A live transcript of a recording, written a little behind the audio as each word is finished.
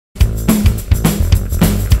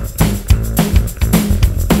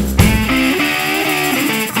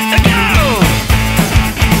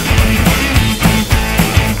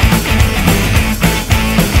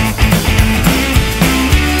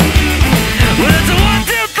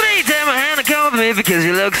because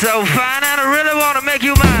you look so fine and I really wanna make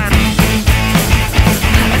you mine.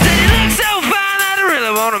 I said you look so fine and I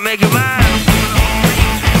really wanna make you mine.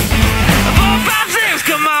 4, 5, 6,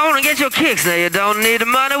 come on and get your kicks. Now you don't need the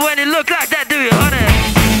money when you look like that, do you, honey?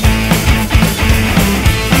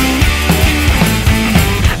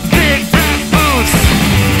 Big black boots,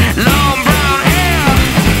 long brown hair.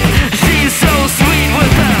 She's so sweet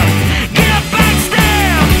with her get up back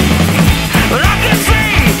stare. Well, I can see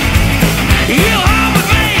you home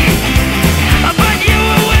with me, but you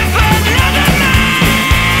were with another man,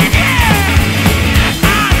 yeah.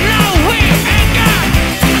 I know we ain't got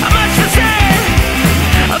much to say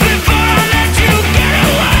before I let you get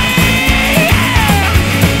away, yeah.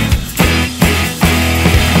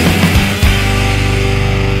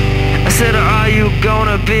 I said, are you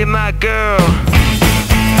gonna be my girl?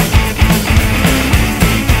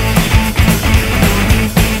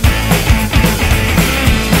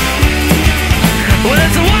 Well,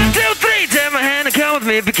 it's a 1, 2, 3, take my hand and come with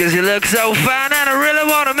me because you look so fine and I really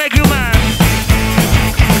wanna make you mine.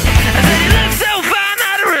 I said you look so fine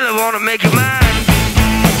and I really wanna make you mine.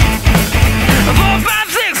 4,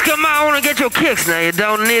 5, 6, come on and get your kicks. Now you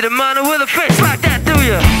don't need the money with a face like that, do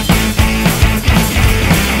you?